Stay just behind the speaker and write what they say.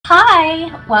Hi,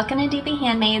 welcome to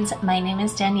DBHandmades. My name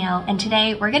is Danielle, and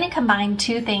today we're going to combine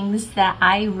two things that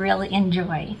I really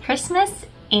enjoy: Christmas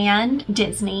and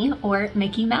Disney or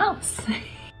Mickey Mouse.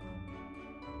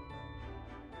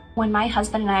 When my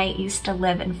husband and I used to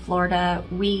live in Florida,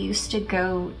 we used to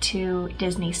go to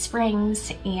Disney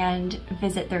Springs and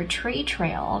visit their tree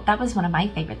trail. That was one of my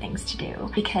favorite things to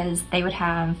do because they would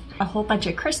have a whole bunch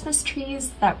of Christmas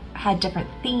trees that had different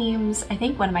themes. I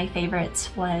think one of my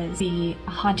favorites was the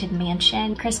Haunted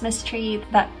Mansion Christmas tree.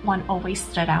 That one always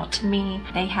stood out to me.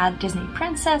 They had Disney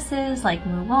princesses like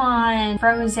Mulan,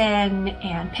 Frozen,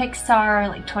 and Pixar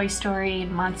like Toy Story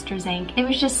and Monsters Inc. It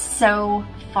was just so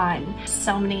fun.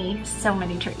 So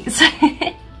many trees.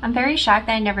 I'm very shocked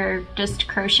that I never just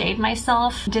crocheted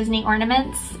myself Disney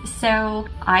ornaments, so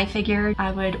I figured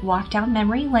I would walk down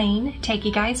memory lane, take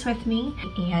you guys with me,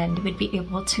 and would be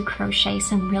able to crochet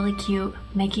some really cute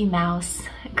Mickey Mouse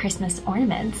Christmas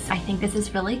ornaments. I think this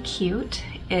is really cute.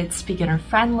 It's beginner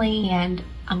friendly, and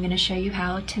I'm going to show you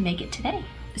how to make it today.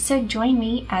 So join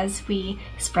me as we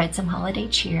spread some holiday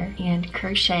cheer and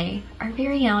crochet our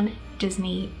very own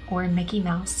Disney or Mickey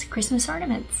Mouse Christmas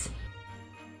ornaments.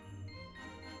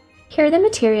 Here are the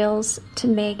materials to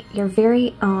make your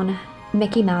very own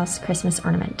Mickey Mouse Christmas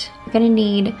ornament. You're going to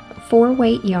need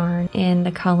 4-weight yarn in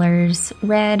the colors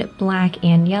red, black,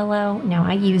 and yellow. Now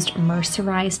I used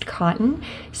mercerized cotton,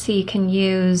 so you can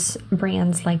use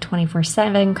brands like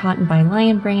 24/7 Cotton by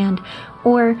LionBrand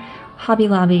or Hobby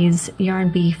Lobby's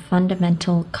Yarn Bee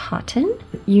Fundamental Cotton.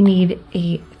 You need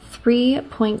a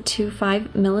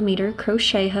 3.25 millimeter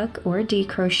crochet hook or a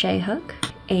decrochet hook,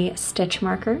 a stitch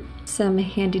marker, some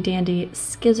handy dandy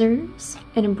scissors,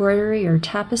 an embroidery or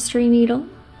tapestry needle,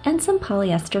 and some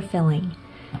polyester filling.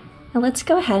 Now let's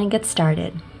go ahead and get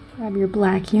started. Grab your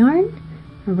black yarn,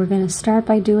 and we're going to start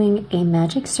by doing a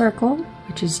magic circle,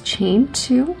 which is chain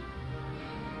 2,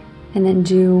 and then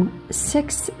do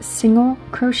 6 single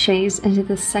crochets into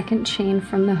the second chain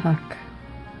from the hook.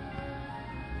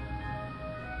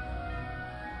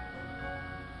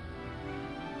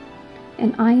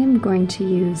 And I am going to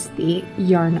use the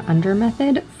yarn under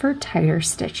method for tighter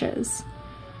stitches.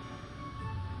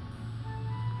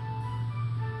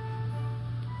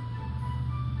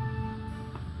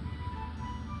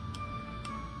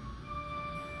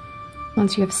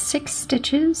 Once you have 6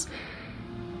 stitches,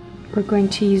 we're going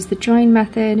to use the join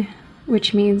method,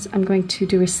 which means I'm going to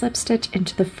do a slip stitch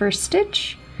into the first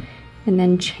stitch and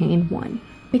then chain 1.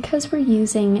 Because we're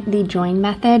using the join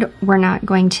method, we're not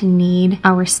going to need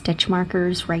our stitch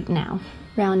markers right now.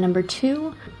 Round number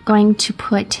 2, going to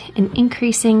put an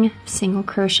increasing single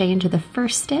crochet into the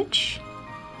first stitch.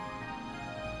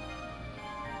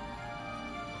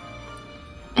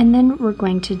 And then we're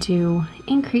going to do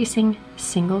increasing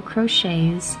single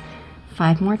crochets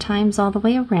 5 more times all the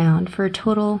way around for a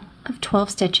total of 12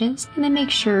 stitches. And then make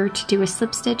sure to do a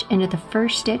slip stitch into the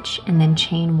first stitch and then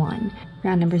chain 1.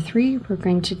 Round number 3, we're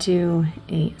going to do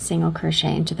a single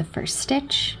crochet into the first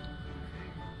stitch,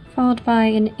 followed by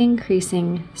an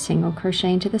increasing single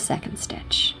crochet into the second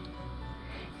stitch.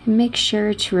 And make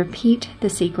sure to repeat the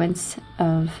sequence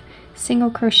of single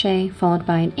crochet followed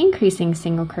by an increasing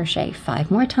single crochet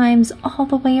 5 more times all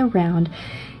the way around,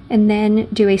 and then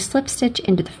do a slip stitch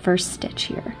into the first stitch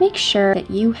here. Make sure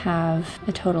that you have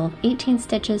a total of 18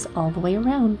 stitches all the way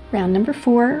around. Round number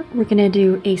 4, we're going to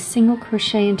do a single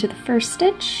crochet into the first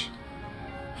stitch,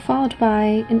 followed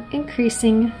by an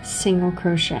increasing single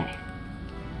crochet.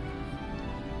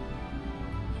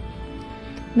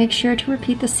 Make sure to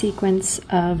repeat the sequence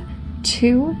of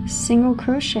 2 single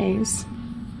crochets,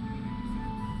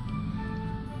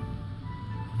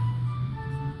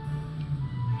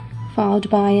 followed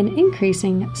by an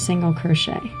increasing single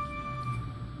crochet.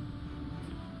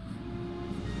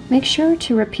 Make sure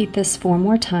to repeat this 4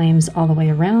 more times all the way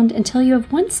around until you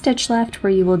have 1 stitch left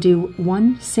where you will do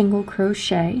 1 single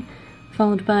crochet,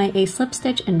 followed by a slip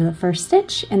stitch into the first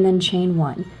stitch and then chain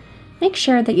 1. Make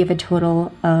sure that you have a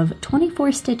total of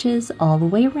 24 stitches all the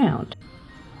way around.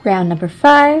 Round number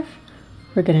 5,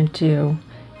 we're going to do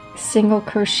single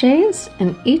crochets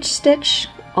in each stitch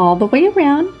all the way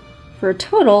around for a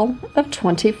total of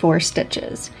 24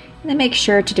 stitches. And then make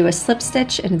sure to do a slip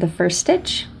stitch into the first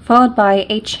stitch, followed by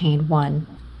a chain 1.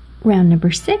 Round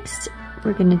number 6,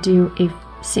 we're going to do a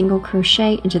single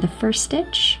crochet into the first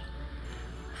stitch,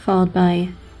 followed by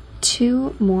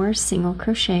 2 more single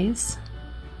crochets,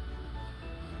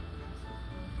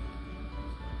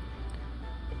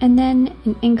 and then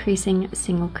an increasing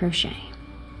single crochet.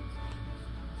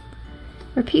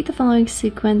 Repeat the following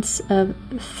sequence of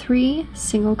 3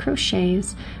 single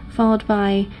crochets followed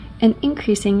by an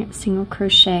increasing single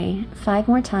crochet 5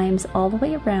 more times all the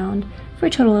way around for a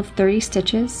total of 30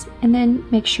 stitches, and then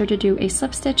make sure to do a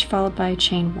slip stitch followed by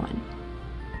chain 1.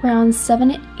 Rounds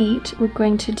 7 and 8, we're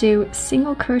going to do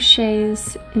single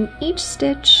crochets in each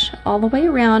stitch all the way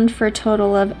around for a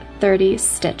total of 30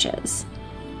 stitches.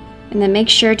 And then make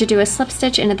sure to do a slip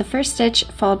stitch into the first stitch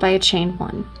followed by a chain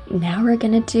 1. Now we're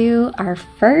going to do our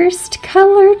first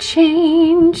color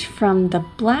change from the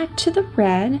black to the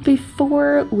red.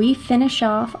 Before we finish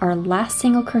off our last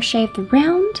single crochet of the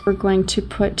round, we're going to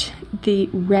put the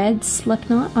red slip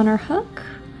knot on our hook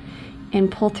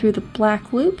and pull through the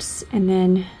black loops, and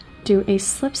then do a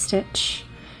slip stitch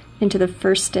into the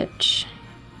first stitch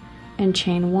and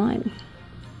chain 1.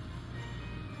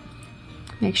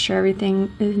 Make sure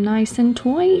everything is nice and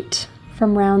tight.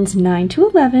 From rounds 9 to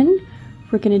 11,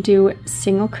 we're going to do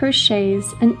single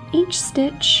crochets in each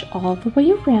stitch all the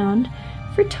way around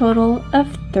for a total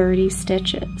of 30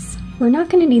 stitches. We're not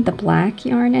going to need the black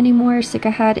yarn anymore, so go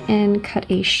ahead and cut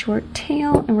a short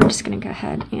tail, and we're just going to go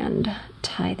ahead and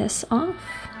tie this off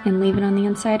and leave it on the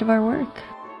inside of our work.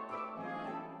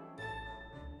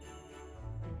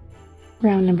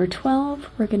 Round number 12,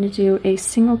 we're going to do a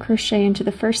single crochet into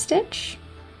the first stitch,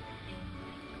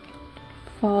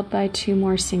 followed by 2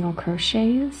 more single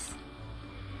crochets,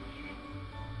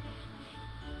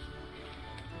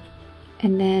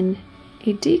 and then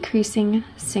a decreasing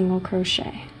single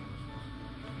crochet.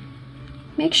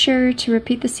 Make sure to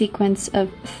repeat the sequence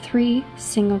of 3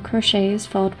 single crochets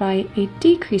followed by a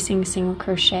decreasing single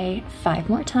crochet 5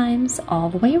 more times all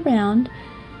the way around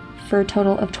for a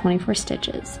total of 24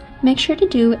 stitches. Make sure to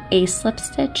do a slip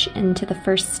stitch into the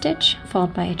first stitch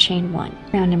followed by a chain 1.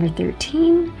 Round number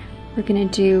 13, we're going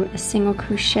to do a single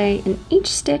crochet in each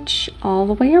stitch all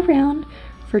the way around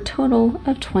for a total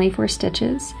of 24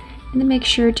 stitches. And then make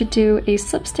sure to do a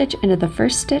slip stitch into the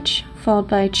first stitch followed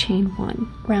by a chain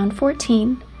 1. Round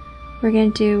 14, we're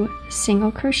going to do single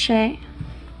crochet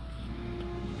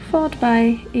followed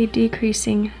by a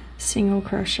decreasing single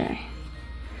crochet.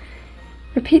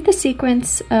 Repeat the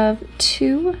sequence of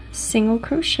 2 single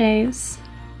crochets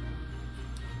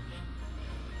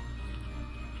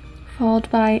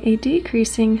followed by a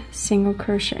decreasing single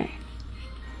crochet.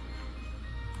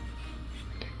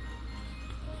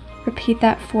 Repeat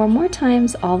that 4 more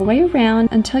times all the way around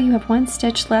until you have 1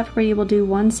 stitch left where you will do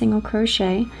 1 single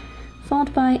crochet,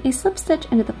 followed by a slip stitch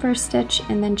into the first stitch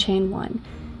and then chain 1.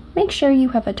 Make sure you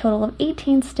have a total of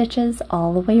 18 stitches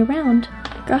all the way around.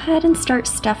 Go ahead and start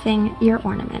stuffing your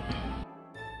ornament.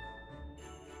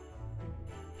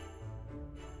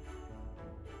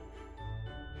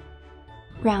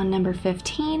 Round number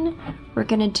 15, we're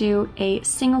going to do a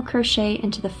single crochet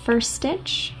into the first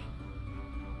stitch,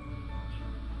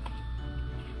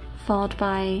 followed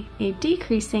by a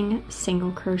decreasing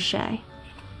single crochet.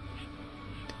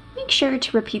 Make sure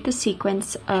to repeat the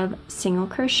sequence of single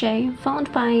crochet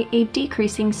followed by a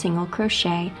decreasing single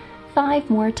crochet 5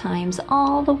 more times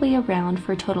all the way around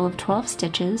for a total of 12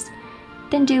 stitches.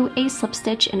 Then do a slip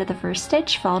stitch into the first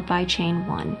stitch followed by chain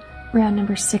 1. Round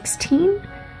number 16,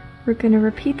 we're going to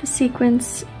repeat the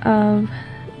sequence of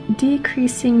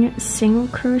decreasing single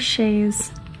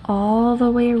crochets all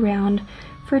the way around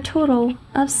for a total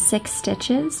of 6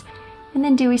 stitches, and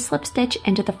then do a slip stitch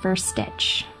into the first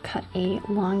stitch. Cut a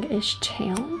longish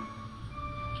tail.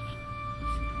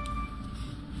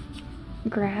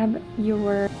 Grab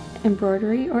your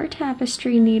embroidery or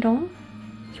tapestry needle.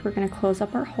 So we're going to close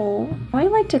up our hole. How I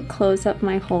like to close up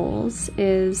my holes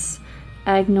is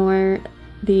I ignore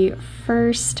the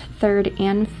first, third,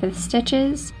 and fifth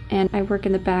stitches, and I work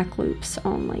in the back loops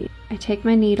only. I take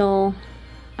my needle,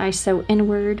 I sew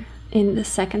inward in the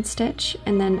second stitch,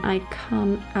 and then I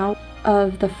come out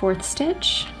of the fourth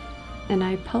stitch and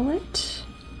I pull it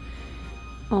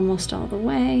almost all the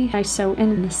way. I sew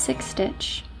in the sixth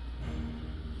stitch,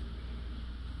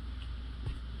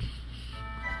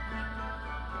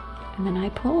 and then I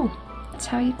pull. That's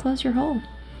how you close your hole.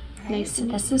 Nice. So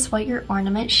this is what your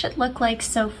ornament should look like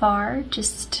so far.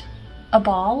 Just a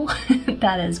ball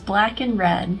that is black and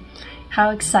red. How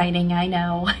exciting, I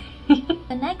know.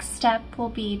 The next step will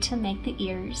be to make the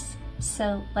ears.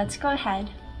 So let's go ahead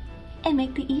and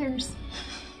make the ears.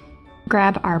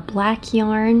 Grab our black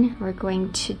yarn. We're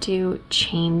going to do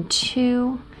chain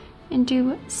 2 and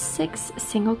do 6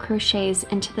 single crochets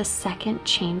into the second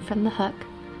chain from the hook,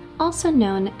 also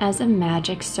known as a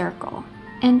magic circle.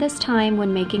 And this time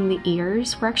when making the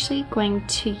ears, we're actually going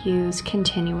to use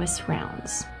continuous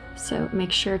rounds. So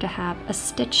make sure to have a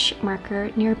stitch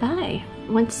marker nearby.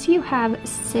 Once you have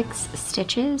 6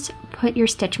 stitches, put your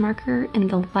stitch marker in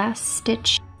the last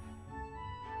stitch.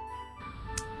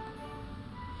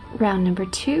 Round number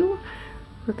 2,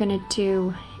 we're going to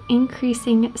do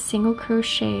increasing single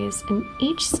crochets in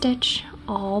each stitch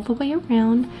all the way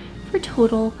around for a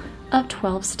total of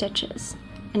 12 stitches.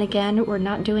 And again, we're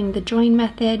not doing the join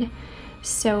method,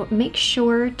 so make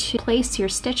sure to place your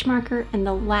stitch marker in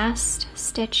the last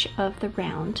stitch of the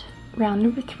round. Round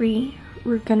number 3,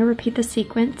 we're going to repeat the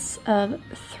sequence of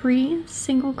 3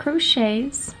 single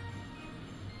crochets,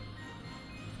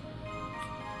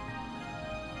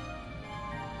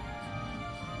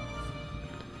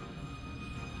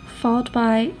 followed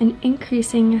by an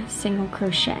increasing single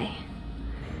crochet.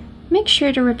 Make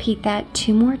sure to repeat that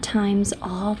 2 more times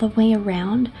all the way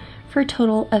around for a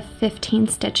total of 15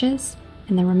 stitches,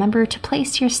 and then remember to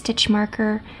place your stitch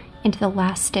marker into the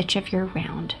last stitch of your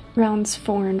round. Rounds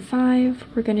 4 and 5,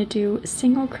 we're going to do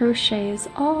single crochets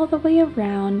all the way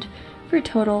around for a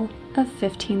total of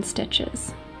 15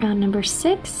 stitches. Round number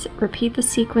 6, repeat the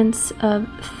sequence of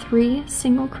 3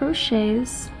 single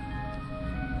crochets,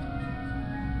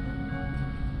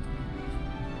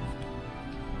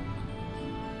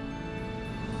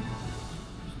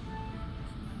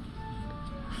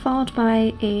 followed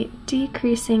by a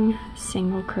decreasing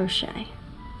single crochet.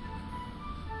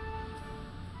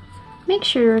 Make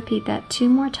sure to repeat that 2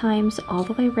 more times all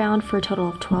the way around for a total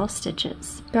of 12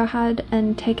 stitches. Go ahead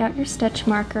and take out your stitch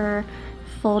marker,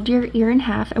 fold your ear in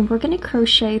half, and we're going to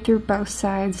crochet through both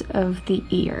sides of the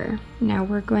ear. Now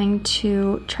we're going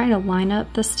to try to line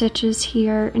up the stitches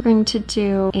here. We're going to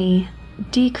do a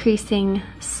decreasing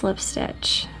slip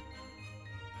stitch.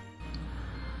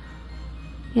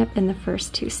 Yep, in the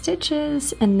first 2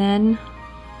 stitches, and then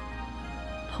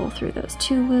pull through those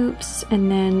 2 loops, and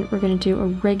then we're going to do a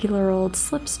regular old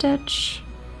slip stitch,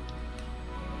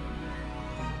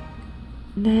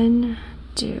 then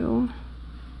do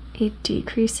a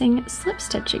decreasing slip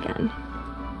stitch again,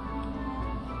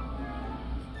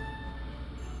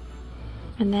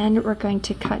 and then we're going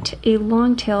to cut a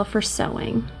long tail for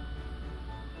sewing.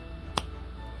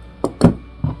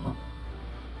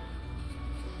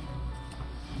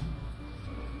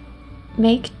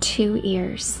 Make 2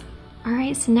 ears.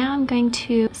 Alright, so now I'm going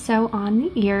to sew on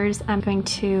the ears. I'm going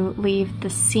to leave the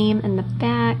seam in the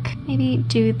back, maybe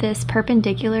do this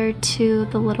perpendicular to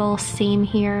the little seam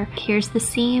here. Here's the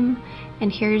seam,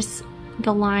 and here's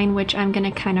the line which I'm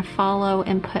going to kind of follow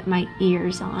and put my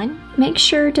ears on. Make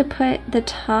sure to put the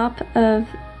top of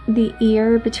the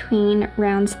ear between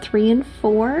rounds 3 and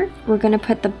 4. We're going to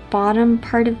put the bottom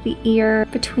part of the ear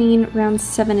between rounds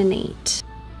 7 and 8.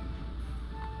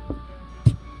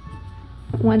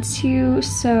 Once you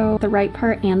sew the right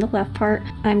part and the left part,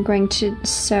 I'm going to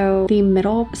sew the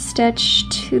middle stitch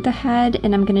to the head,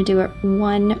 and I'm going to do it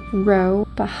 1 row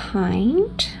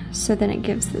behind, so then it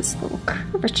gives this little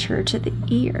curvature to the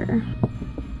ear.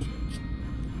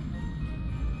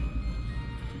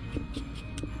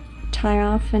 Tie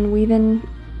off and weave in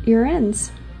your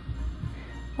ends.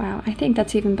 Wow, I think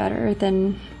that's even better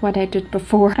than what I did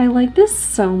before. I like this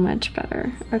so much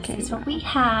better. Okay, This is what we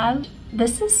have.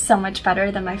 This is so much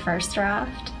better than my first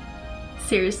draft.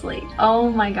 Seriously, oh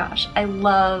my gosh. I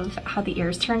love how the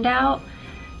ears turned out.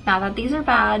 Not that these are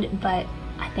bad, but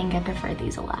I think I prefer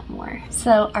these a lot more.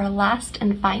 So our last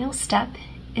and final step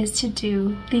is to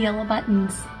do the yellow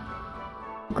buttons.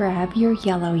 Grab your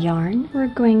yellow yarn. We're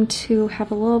going to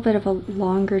have a little bit of a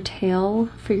longer tail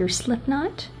for your slip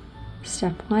knot.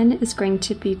 Step 1 is going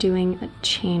to be doing a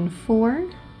chain 4.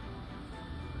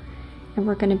 And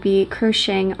we're going to be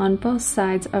crocheting on both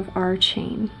sides of our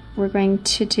chain. We're going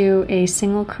to do a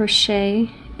single crochet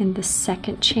in the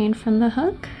second chain from the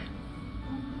hook,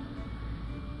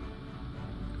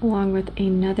 along with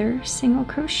another single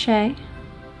crochet,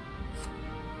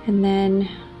 and then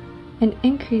an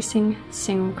increasing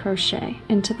single crochet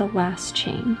into the last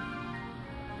chain.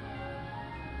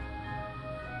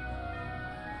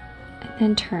 And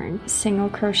then turn, single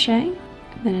crochet,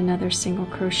 then another single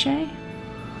crochet.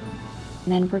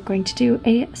 And then we're going to do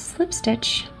a slip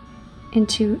stitch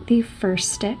into the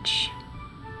first stitch.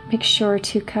 Make sure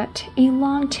to cut a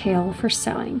long tail for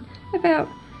sewing, about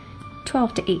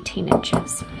 12 to 18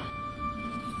 inches.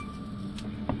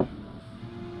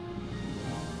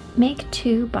 Make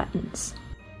 2 buttons.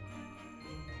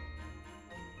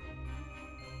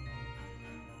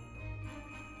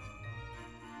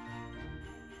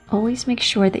 Always make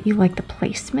sure that you like the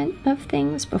placement of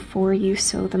things before you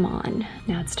sew them on.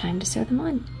 Now it's time to sew them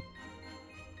on.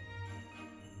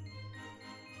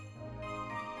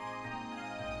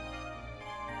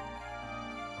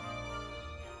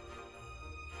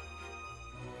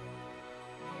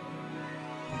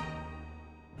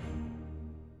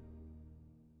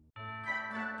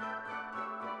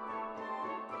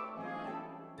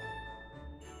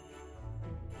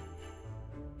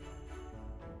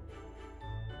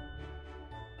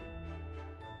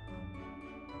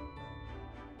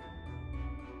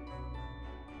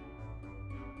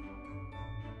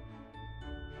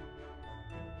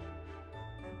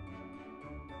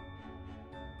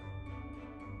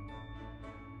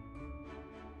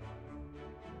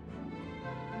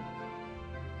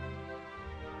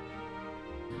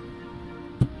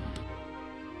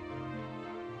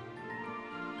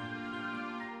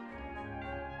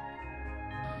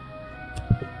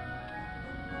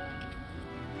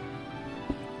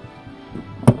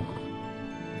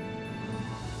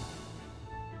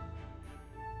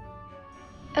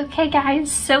 Okay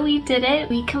guys, so we did it.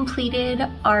 We completed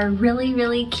our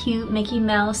really cute Mickey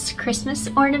Mouse Christmas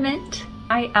ornament.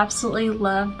 I absolutely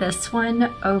love this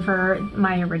one over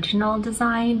my original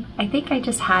design. I think I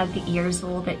just had the ears a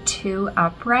little bit too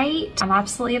upright. I'm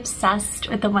absolutely obsessed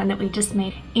with the one that we just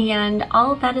made. And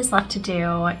all that is left to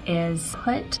do is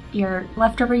put your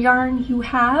leftover yarn you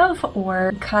have,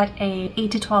 or cut a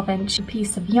 8 to 12 inch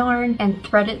piece of yarn and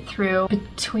thread it through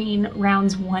between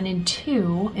rounds 1 and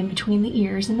 2, in between the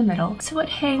ears in the middle, so it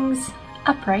hangs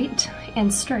upright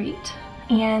and straight.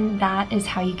 And that is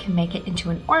how you can make it into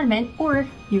an ornament, or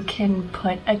you can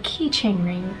put a keychain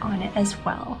ring on it as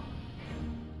well.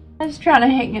 I was trying to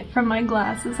hang it from my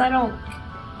glasses.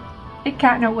 It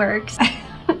kind of works.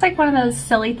 It's like one of those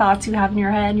silly thoughts you have in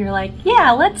your head and you're like,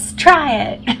 yeah, let's try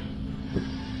it.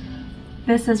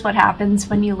 This is what happens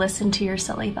when you listen to your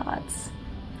silly thoughts.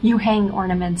 You hang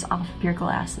ornaments off of your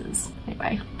glasses.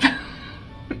 Anyway.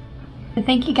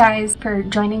 Thank you guys for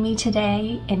joining me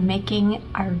today in making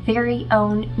our very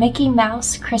own Mickey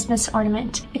Mouse Christmas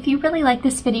ornament. If you really like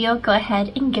this video, go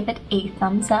ahead and give it a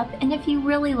thumbs up. And if you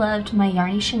really loved my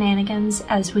yarny shenanigans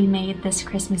as we made this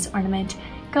Christmas ornament,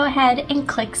 go ahead and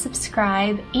click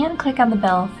subscribe and click on the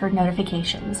bell for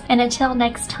notifications. And until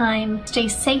next time, stay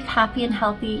safe, happy, and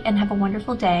healthy, and have a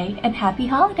wonderful day, and happy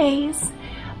holidays.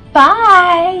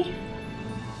 Bye!